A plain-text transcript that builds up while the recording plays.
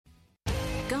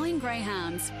Going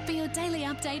Greyhounds for your daily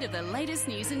update of the latest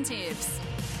news and tips.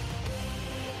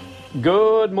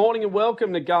 Good morning and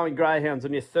welcome to Going Greyhounds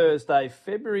on your Thursday,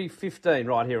 February 15,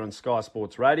 right here on Sky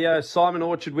Sports Radio. Simon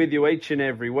Orchard with you each and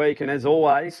every week, and as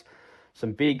always,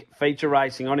 some big feature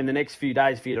racing on in the next few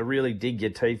days for you to really dig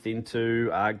your teeth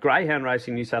into. Greyhound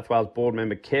Racing New South Wales board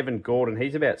member Kevin Gordon,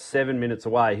 he's about 7 minutes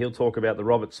away. He'll talk about the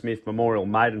Robert Smith Memorial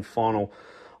Maiden Final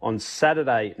on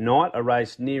Saturday night, a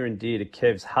race near and dear to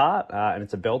Kev's heart, and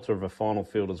it's a belter of a final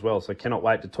field as well, so cannot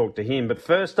wait to talk to him. But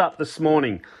first up this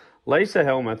morning, Lisa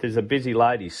Helmuth is a busy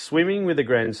lady, swimming with a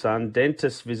grandson,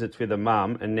 dentist visits with a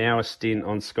mum, and now a stint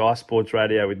on Sky Sports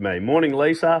Radio with me. Morning,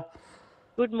 Lisa.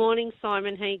 Good morning,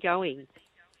 Simon. How you going?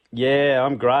 Yeah,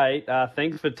 I'm great.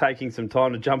 Thanks for taking some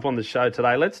time to jump on the show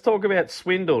today. Let's talk about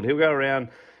Swindled. He'll go around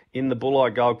in the Bulleye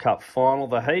Gold Cup final.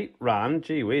 The heat run,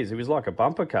 gee whiz, it was like a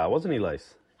bumper car, wasn't he,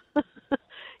 Lisa?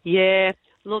 Yeah,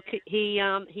 look,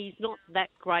 he's not that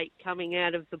great coming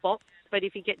out of the box, but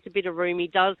if he gets a bit of room, he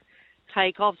does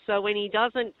take off. So when he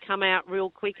doesn't come out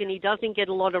real quick and he doesn't get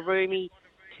a lot of room, he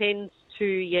tends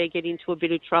to get into a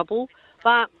bit of trouble.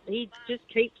 But he just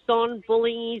keeps on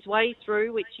bullying his way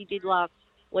through, which he did last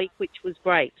week, which was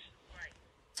great.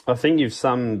 I think you've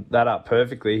summed that up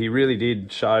perfectly. He really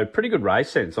did show pretty good race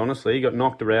sense, honestly. He got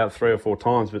knocked around 3 or 4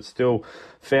 times, but still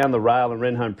found the rail and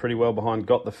ran home pretty well behind,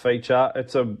 got the feature.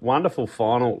 It's a wonderful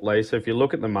final, Lisa. If you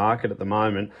look at the market at the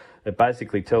moment, it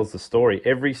basically tells the story.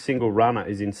 Every single runner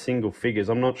is in single figures.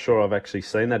 I'm not sure I've actually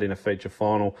seen that in a feature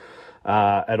final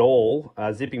at all.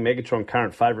 Zipping Megatron,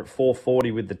 current favourite,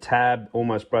 $4.40 with the tab,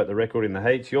 almost broke the record in the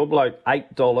heats. Your bloke,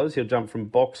 $8. He'll jump from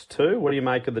box 2. What do you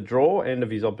make of the draw and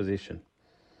of his opposition?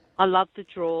 I love the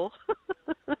draw.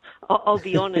 I'll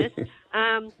be honest.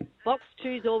 Box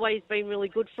 2's always been really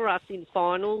good for us in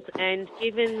finals, and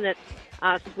given that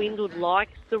Swindled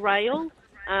likes the rail,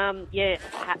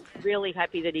 really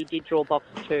happy that he did draw box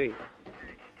 2.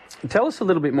 Tell us a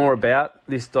little bit more about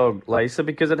this dog, Lisa,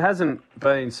 because it hasn't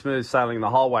been smooth sailing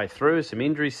the whole way through. Some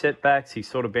injury setbacks. He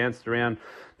sort of bounced around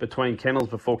between kennels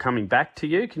before coming back to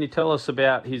you. Can you tell us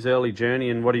about his early journey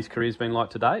and what his career's been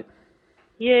like to date?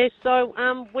 Yeah, so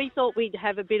we thought we'd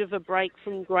have a bit of a break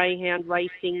from greyhound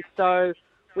racing, so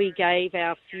we gave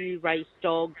our few race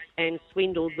dogs and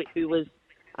Swindled, who was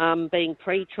being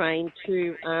pre-trained,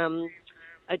 to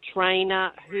a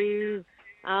trainer who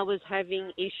was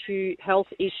having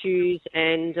health issues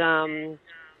and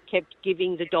kept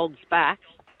giving the dogs back.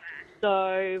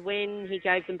 So when he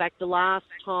gave them back the last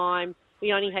time,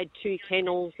 we only had 2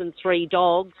 kennels and 3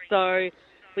 dogs, so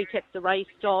we kept the race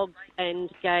dogs and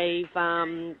gave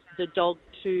the dog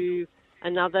to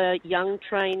another young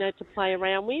trainer to play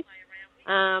around with.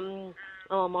 Mind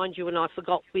you, and I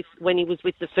forgot, when he was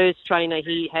with the first trainer,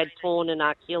 he had torn an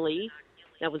Achilles.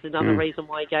 That was another reason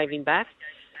why I gave him back.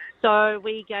 So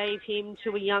we gave him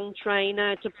to a young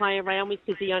trainer to play around with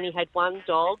because he only had 1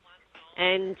 dog.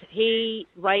 And he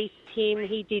raced him.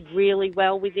 He did really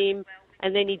well with him.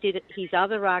 And then he did his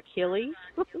other Achilles.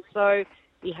 So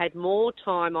he had more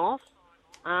time off,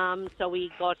 so we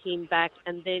got him back.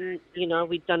 And then,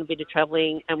 we'd done a bit of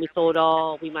travelling and we thought,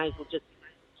 we may as well just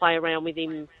play around with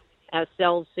him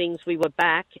ourselves since we were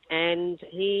back. And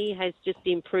he has just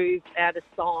improved out of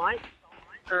sight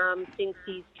since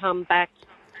he's come back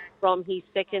from his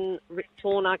second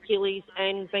torn Achilles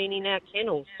and been in our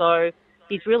kennel. So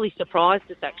he's really surprised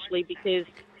us, actually, because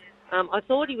I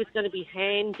thought he was going to be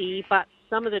handy, but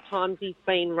some of the times he's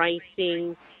been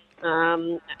racing,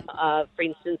 for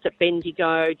instance, at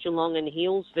Bendigo, Geelong and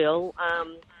Healesville,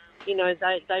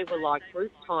 they were like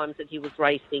group times that he was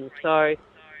racing. So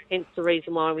hence the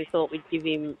reason why we thought we'd give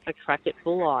him a crack at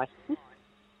Bulleye.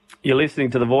 You're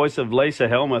listening to the voice of Lisa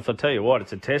Helmuth. I tell you what,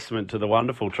 it's a testament to the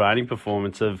wonderful training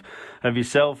performance of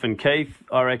yourself and Keith,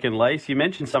 I reckon, Lisa. You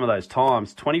mentioned some of those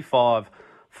times,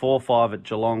 25.45 at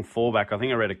Geelong, 4-back. I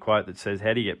think I read a quote that says,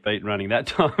 how do you get beat running that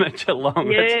time at Geelong?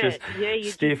 That's just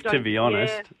stiff, to be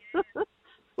honest. Yeah.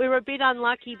 We were a bit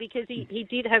unlucky because he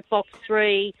did have box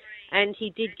 3 and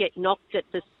he did get knocked at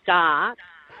the start.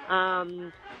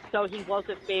 So he was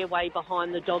a fair way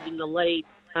behind the dog in the lead.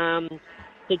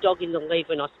 The dog in the lead,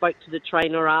 when I spoke to the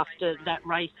trainer after that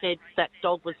race, said that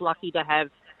dog was lucky to have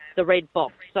the red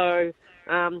box. So,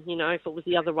 if it was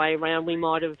the other way around, we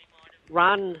might have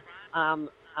run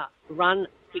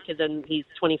quicker than his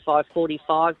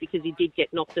 25.45 because he did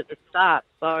get knocked at the start.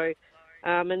 So,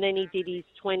 and then he did his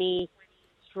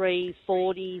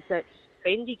 23.40s at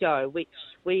Bendigo, which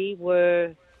we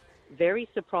were very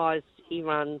surprised he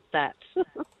ran that.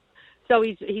 So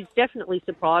he's definitely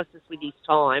surprised us with his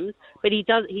times, but he's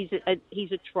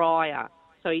a trier,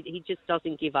 so he just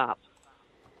doesn't give up.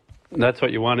 That's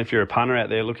what you want if you're a punter out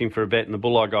there looking for a bet in the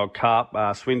Bulli Gold Cup.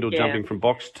 Swindle jumping from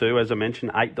box 2, as I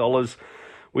mentioned, $8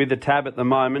 with the tab at the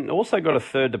moment. Also got a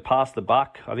third to pass the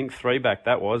buck. I think 3 back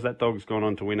that was. That dog's gone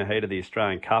on to win a heat of the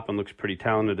Australian Cup and looks pretty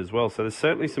talented as well. So there's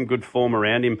certainly some good form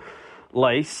around him,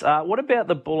 Lise. What about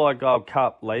the Bulli Gold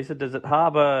Cup, Lisa? Does it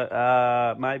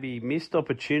harbour maybe missed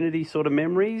opportunity sort of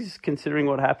memories, considering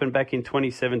what happened back in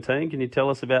 2017? Can you tell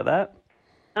us about that?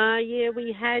 Yeah,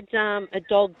 we had a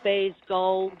dog, Bears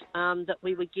Gold, that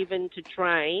we were given to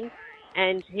train,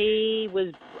 and he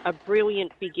was a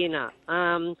brilliant beginner.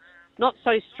 Not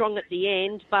so strong at the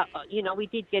end, but, we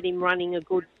did get him running a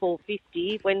good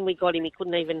 450. When we got him, he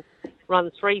couldn't even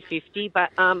run 350, but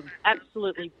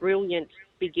absolutely brilliant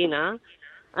beginner.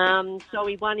 So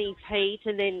he won his heat,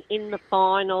 and then in the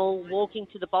final, walking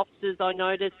to the boxes, I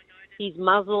noticed his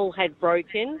muzzle had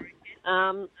broken.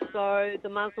 So the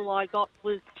muzzle I got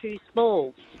was too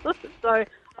small. So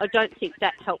I don't think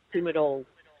that helped him at all.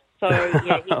 So,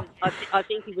 yeah, I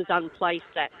think he was unplaced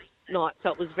that night,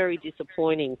 so it was very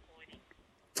disappointing.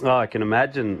 Oh, I can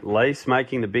imagine Lise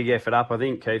making the big effort up. I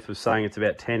think Keith was saying it's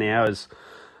about 10 hours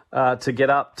to get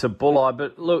up to Bulli.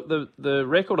 But look, the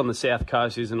record on the South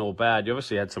Coast isn't all bad. You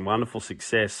obviously had some wonderful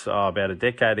success about a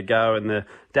decade ago in the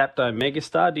Dapto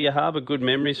Megastar. Do you harbour good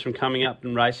memories from coming up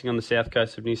and racing on the South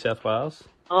Coast of New South Wales?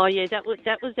 Oh, yeah, that was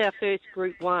our first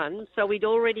Group 1. So we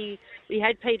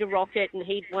had Peter Rocket, and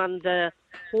he'd won the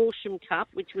Horsham Cup,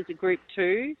 which was a Group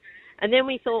 2. And then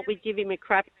we thought we'd give him a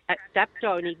crack at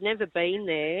Dapto, and he'd never been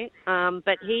there.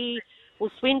 But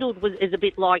Swindled is a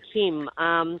bit like him.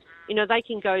 They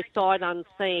can go sight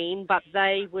unseen, but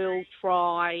they will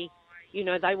try,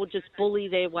 they will just bully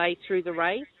their way through the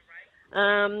race.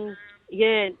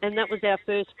 Yeah, and that was our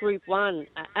first Group 1.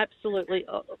 Absolutely,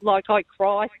 I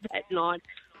cried that night.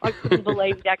 I couldn't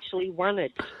believe he'd actually won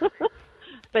it.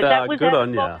 But that was good a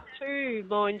on box 2,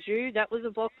 mind you. That was a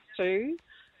box 2.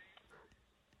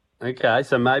 Okay,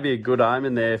 so maybe a good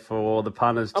omen there for the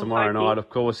punters tomorrow night. Of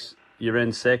course, you're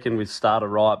in second with Starter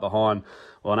right behind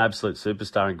an absolute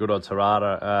superstar in Good Odds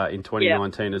Harada in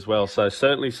 2019 as well. So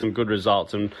certainly some good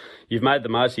results, and you've made the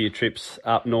most of your trips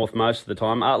up north most of the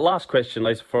time. Last question,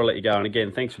 Lisa, before I let you go, and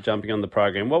again, thanks for jumping on the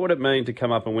program. What would it mean to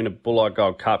come up and win a Bulli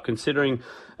Gold Cup, considering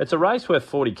it's a race worth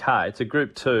 40K, it's a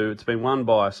Group 2, it's been won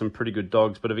by some pretty good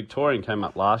dogs, but a Victorian came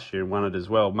up last year and won it as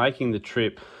well. Making the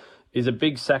trip is a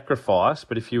big sacrifice,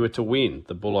 but if you were to win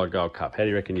the Bulli Gold Cup, how do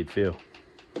you reckon you'd feel?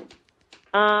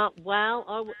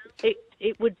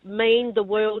 It would mean the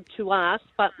world to us,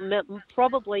 but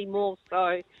probably more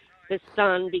so the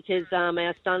son, because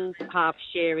our son's half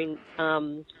sharing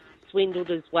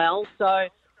Swindled as well. So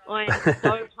I am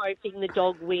so hoping the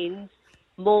dog wins,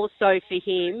 more so for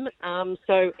him,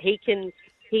 so he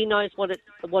knows what it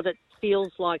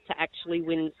feels like to actually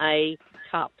win a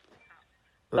cup.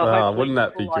 So wouldn't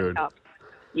that be good?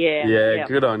 Yeah,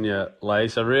 good on you,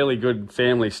 Lise. A really good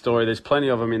family story. There's plenty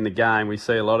of them in the game. We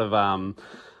see a lot of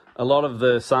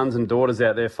the sons and daughters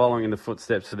out there following in the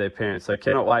footsteps of their parents. So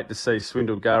cannot wait to see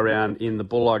Swindled go around in the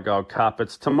Bulli Gold Cup.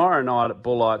 It's tomorrow night at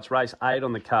Bulli. It's race 8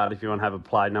 on the card if you want to have a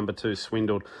play. Number 2,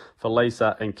 Swindled, for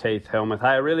Lisa and Keith Helmuth. Hey,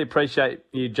 I really appreciate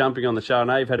you jumping on the show. I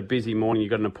know you've had a busy morning.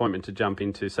 You've got an appointment to jump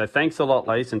into. So thanks a lot,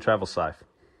 Lisa, and travel safe.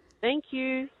 Thank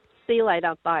you. See you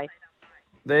later. Bye.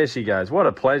 There she goes. What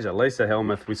a pleasure. Lisa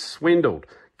Helmuth with Swindled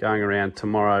going around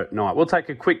tomorrow night. We'll take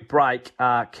a quick break.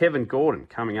 Kevin Gordon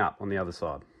coming up on the other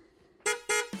side.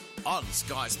 On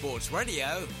Sky Sports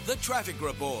Radio, the Traffic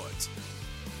Report.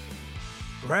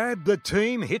 Grab the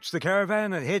team, hitch the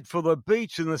caravan and head for the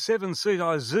beach in the 7-seat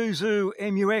Isuzu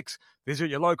MUX.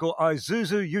 Visit your local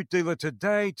Isuzu Ute dealer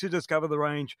today to discover the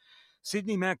range.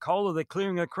 Sydney Mount Cola, they're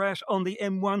clearing a crash on the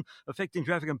M1, affecting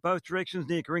traffic in both directions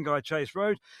near Coringai Chase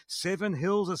Road. Seven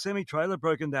Hills, a semi-trailer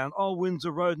broken down Old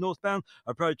Windsor Road northbound,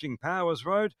 approaching Powers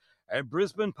Road. At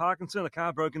Brisbane, Parkinson, a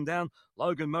car broken down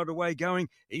Logan Motorway going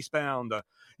eastbound.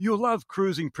 You'll love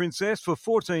cruising Princess for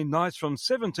 14 nights from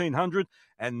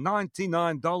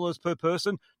 $1,799 per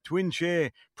person. Twin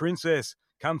share. Princess,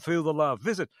 come feel the love.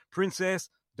 Visit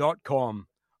princess.com.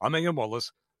 I'm Ian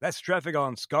Wallace. That's traffic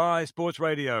on Sky Sports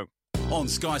Radio. On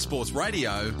Sky Sports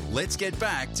Radio, let's get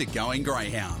back to Going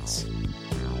Greyhounds.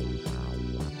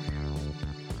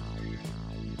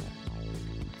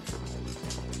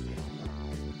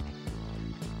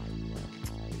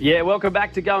 Yeah, welcome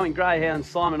back to Going Greyhounds.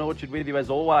 Simon Orchard with you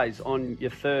as always on your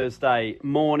Thursday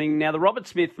morning. Now, the Robert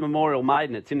Smith Memorial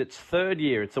Maiden, it's in its third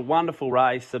year. It's a wonderful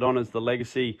race that honours the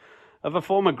legacy of a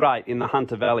former great in the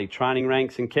Hunter Valley training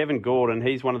ranks. And Kevin Gordon,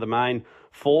 he's one of the main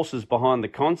forces behind the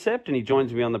concept, and he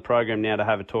joins me on the program now to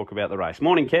have a talk about the race.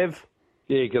 Morning, Kev.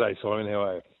 Yeah, g'day, Simon. How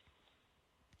are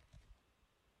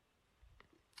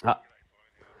you?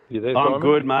 You there, I'm Simon?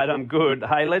 good, mate. I'm good.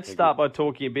 Hey, let's start by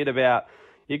talking a bit about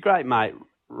your great mate,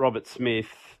 Robert Smith.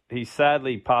 He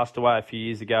sadly passed away a few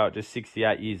years ago at just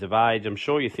 68 years of age. I'm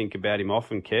sure you think about him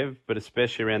often, Kev, but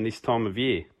especially around this time of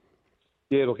year.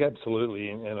 Yeah, look, absolutely,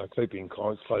 and I keep in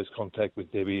close contact with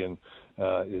Debbie and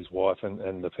his wife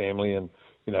and the family, and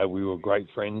you know we were great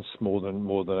friends, more than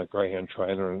a greyhound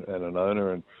trainer and an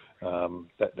owner, and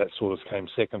that sort of came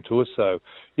second to us. So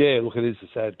yeah, look, it is a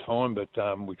sad time, but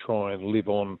we try and live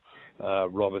on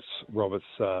Robert's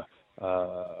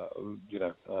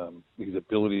his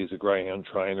ability as a greyhound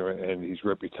trainer and his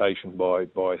reputation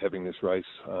by having this race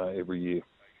every year.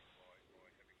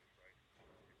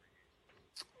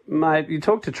 Mate, you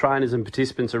talk to trainers and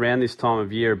participants around this time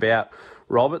of year about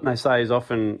Robert, and they say he's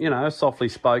often, a softly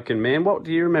spoken man. What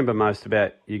do you remember most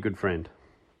about your good friend?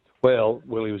 Well,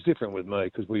 he was different with me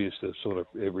because we used to sort of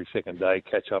every second day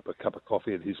catch up a cup of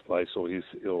coffee at his place or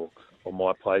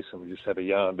my place, and we just have a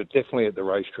yarn. But definitely at the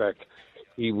racetrack,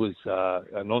 he was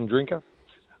a non-drinker,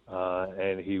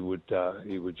 and he would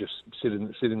just sit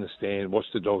in the stand, watch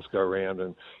the dogs go around,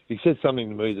 and he said something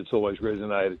to me that's always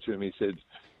resonated to me. He said,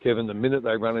 "Kevin, the minute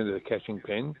they run into the catching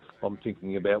pen, I'm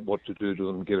thinking about what to do to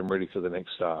them and get them ready for the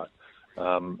next start."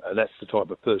 And that's the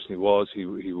type of person he was. He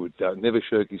would never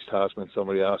shirk his task when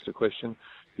somebody asked a question.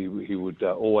 He would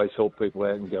always help people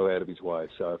out and go out of his way.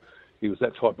 So he was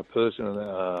that type of person, and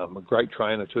a great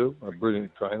trainer too, a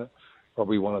brilliant trainer,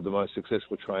 probably one of the most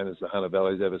successful trainers the Hunter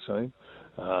Valley's ever seen.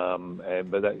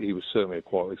 He was certainly a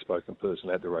quietly spoken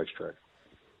person at the racetrack.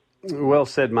 Well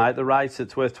said, mate. The race,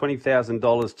 it's worth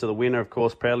 $20,000 to the winner, of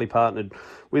course, proudly partnered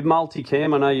with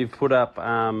Multicam. I know you've put up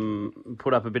a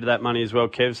bit of that money as well,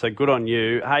 Kev, so good on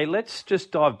you. Hey, let's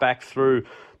just dive back through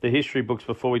the history books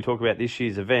before we talk about this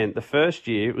year's event. The first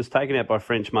year, it was taken out by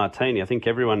French Martini. I think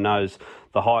everyone knows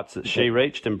the heights that she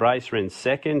reached, and Brace ran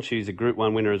second. She's a Group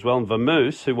 1 winner as well. And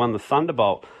Vamoose, who won the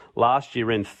Thunderbolt last year,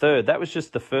 ran third. That was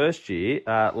just the first year.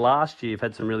 Last year, you've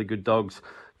had some really good dogs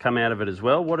come out of it as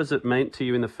well. What does it mean to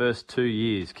you in the first 2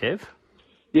 years, Kev?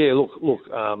 Yeah, look.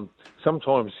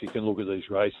 Sometimes you can look at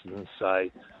these races and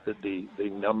say that the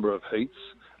number of heats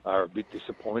are a bit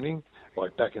disappointing.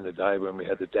 Like back in the day when we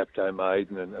had the Dapto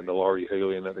Maiden and the Laurie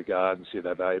Helian at the Gardens, you'd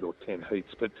have 8 or 10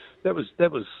 heats. But that was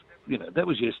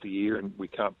yesteryear, and we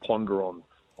can't ponder on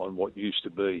what used to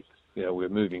be. We're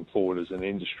moving forward as an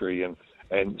industry, and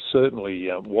certainly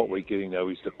what we're getting though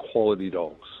is the quality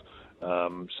dogs.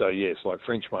 So yes, like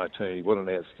French Martini, what an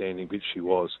outstanding bitch she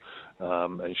was,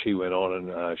 and she went on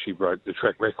and she broke the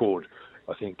track record,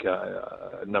 I think,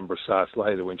 a number of starts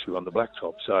later when she won the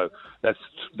Blacktop. So that's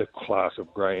the class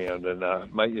of greyhound, and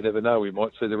mate, you never know, we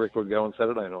might see the record go on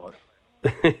Saturday night.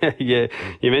 Yeah,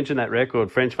 you mentioned that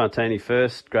record. French Martini,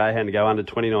 first greyhound to go under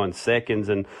 29 seconds,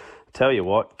 and tell you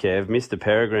what, Kev, Mr.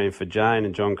 Peregrine for Jane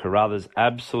and John Carruthers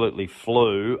absolutely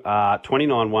flew.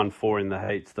 29.14 in the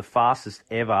heats, the fastest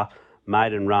ever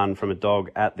maiden run from a dog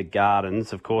at the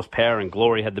Gardens. Of course, Power and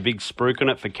Glory had the big spruik on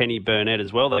it for Kenny Burnett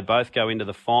as well. They both go into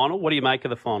the final. What do you make of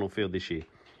the final field this year?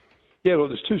 Yeah, well,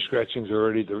 there's 2 scratchings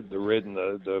already. The red and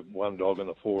the one dog and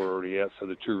the 4 are already out, so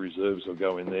the 2 reserves will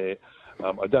go in there.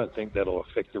 I don't think that'll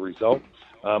affect the result.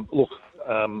 Power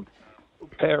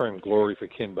and Glory for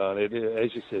Ken Barnett,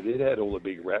 as you said, it had all the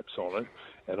big raps on it,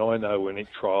 and I know when it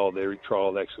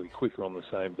trialled actually quicker on the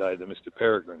same day than Mr.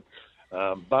 Peregrine.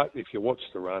 But if you watch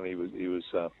the run, he was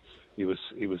a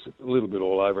little bit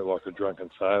all over it like a drunken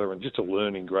sailor, and just a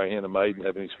learning greyhound, a maiden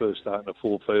having his first start in a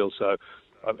full field. So,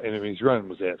 and his run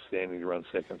was outstanding to run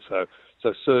second. So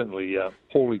certainly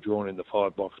poorly drawn in the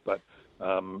 5 box, but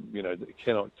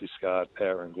cannot discard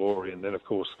Power and Glory. And then of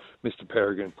course Mr.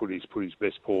 Peregrine put his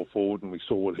best paw forward, and we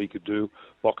saw what he could do.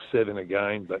 Box 7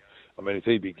 again, but I mean if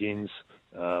he begins,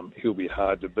 he'll be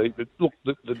hard to beat. But look,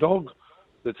 the dog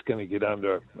that's going to get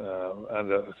under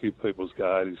a few people's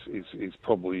guard is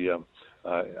probably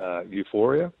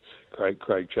Euphoria,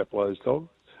 Craig Chaplow's dog.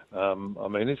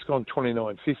 It's gone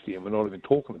 29.50 and we're not even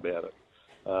talking about it.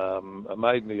 A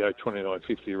maiden to go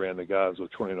 29.50 around the Gardens or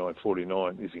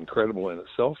 29.49 is incredible in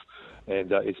itself,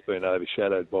 and it's been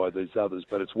overshadowed by these others,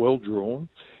 but it's well drawn.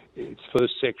 Its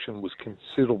first section was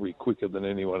considerably quicker than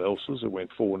anyone else's. It went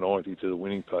 4.90 to the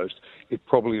winning post. It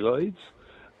probably leads.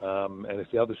 And if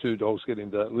the other 2 dogs get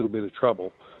into a little bit of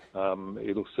trouble,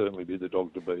 it'll certainly be the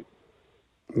dog to beat.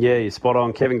 Yeah, you're spot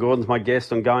on. Kevin Gordon's my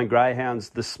guest on Going Greyhounds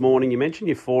this morning. You mentioned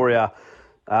Euphoria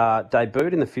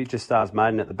debuted in the Future Stars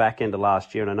Maiden at the back end of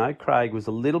last year, and I know Craig was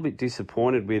a little bit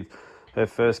disappointed with her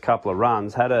first couple of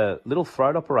runs, had a little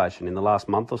throat operation in the last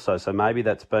month or so maybe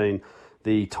that's been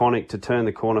the tonic to turn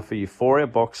the corner for Euphoria,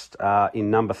 boxed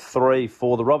in number 3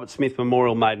 for the Robert Smith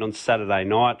Memorial Maiden on Saturday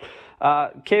night.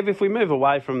 Kev, if we move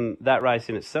away from that race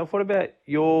in itself, what about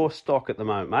your stock at the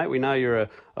moment, mate? We know you're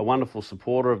a wonderful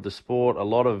supporter of the sport. A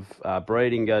lot of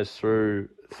breeding goes through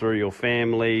your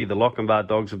family. The Lochinvar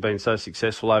dogs have been so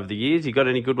successful over the years. You got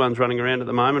any good ones running around at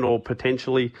the moment or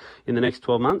potentially in the next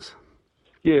 12 months?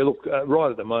 Yeah, look, right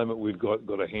at the moment we've got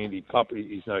a handy pup.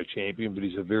 He's no champion, but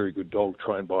he's a very good dog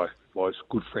trained by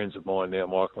good friends of mine now,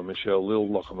 Michael and Michelle Lill,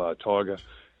 Lochinvar Tiger.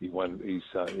 He won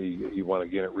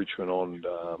again at Richmond on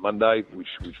Monday, which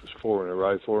was 4 in a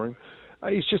row for him.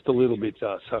 He's just a little bit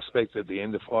suspect at the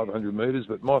end of 500 metres,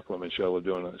 but Michael and Michelle are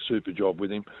doing a super job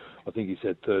with him. I think he's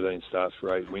had 13 starts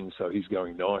for 8 wins, so he's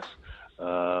going nice.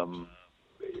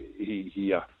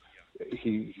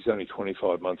 He's only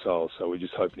 25 months old, so we're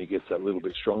just hoping he gets that little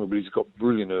bit stronger. But he's got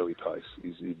brilliant early pace.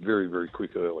 He's very, very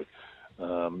quick early.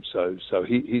 So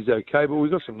he's okay. But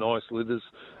we've got some nice litters.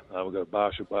 We've got a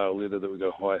Barsha Bale litter that we've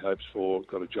got high hopes for. We've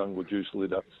got a Jungle Juice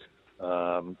litter.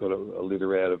 Got a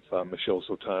litter out of Michelle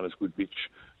Sultana's good bitch,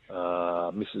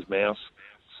 Mrs. Mouse.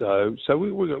 So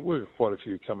we've got quite a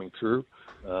few coming through.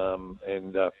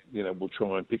 We'll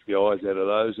try and pick the eyes out of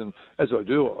those. And as I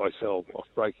do, I sell off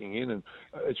breaking in, and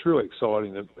it's really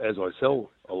exciting that as I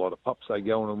sell a lot of pups, they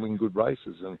go on and win good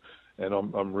races. And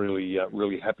I'm really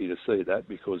happy to see that,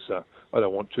 because I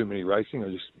don't want too many racing. I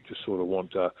just sort of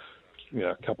want a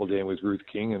couple down with Ruth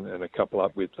King and a couple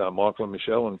up with Michael and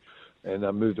Michelle, and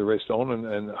move the rest on,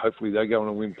 and hopefully they go on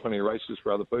and win plenty of races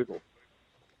for other people.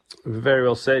 Very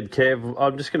well said, Kev.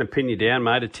 I'm just going to pin you down,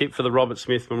 mate. A tip for the Robert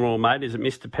Smith Memorial, mate. Is it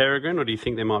Mr. Peregrine, or do you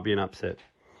think there might be an upset?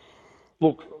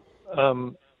 Look,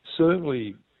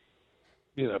 certainly,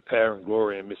 Power and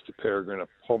Glory and Mr. Peregrine are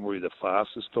probably the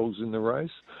fastest dogs in the race,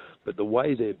 but the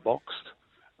way they're boxed,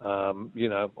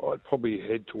 I'd probably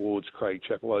head towards Craig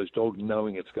Chapelow's dog,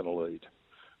 knowing it's going to lead.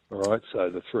 All right, so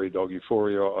the 3-dog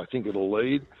Euphoria, I think it'll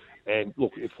lead. And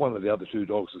look, if one of the other 2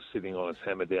 dogs is sitting on its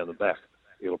hammer down the back,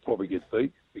 it'll probably get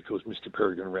beat, because Mr.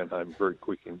 Peregrine ran home very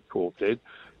quick and caught dead.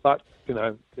 But,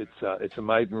 it's a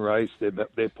maiden race.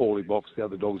 They're poorly boxed. The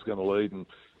other dog's going to lead, and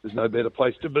there's no better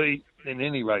place to be in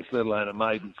any race, let alone a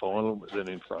maiden final, than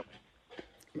in front.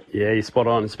 Yeah, you're spot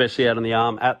on, especially out on the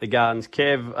arm at the Gardens.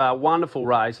 Kev, wonderful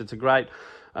race. It's a great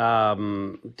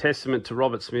testament to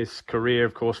Robert Smith's career.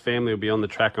 Of course, family will be on the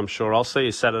track, I'm sure. I'll see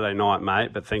you Saturday night,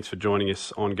 mate, but thanks for joining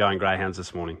us on Going Greyhounds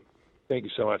this morning. Thank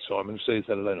you so much, Simon. See you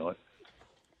Saturday night.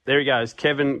 There he goes,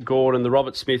 Kevin Gordon, the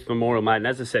Robert Smith Memorial, mate. And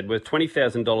as I said, worth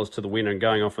 $20,000 to the winner and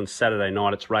going off on Saturday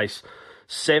night. It's race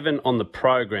 7 on the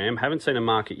program. Haven't seen a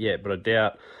market yet, but I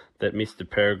doubt that Mr.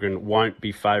 Peregrine won't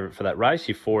be favourite for that race.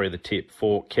 Euphoria, the tip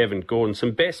for Kevin Gordon.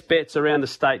 Some best bets around the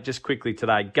state just quickly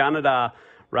today. Gunnedah,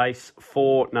 race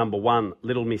 4, number 1,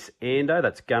 Little Miss Ando.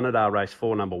 That's Gunnedah, race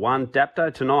 4, number 1.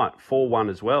 Dapto tonight, 4-1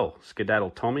 as well.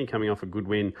 Skedaddle Tommy coming off a good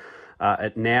win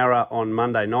at Nowra on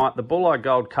Monday night. The Bulleye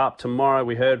Gold Cup tomorrow.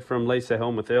 We heard from Lisa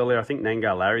Helmuth earlier. I think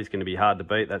Nangar Larry's going to be hard to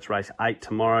beat. That's race 8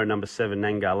 tomorrow, number 7,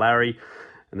 Nangar Larry.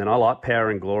 And then I like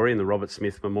Power and Glory in the Robert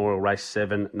Smith Memorial, race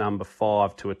 7, number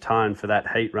 5, to atone for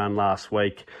that heat run last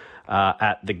week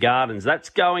at the Gardens. That's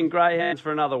Going Greyhounds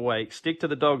for another week. Stick to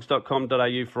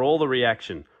thedogs.com.au for all the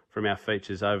reaction from our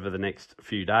features over the next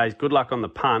few days. Good luck on the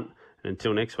punt, and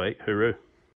until next week, hooroo.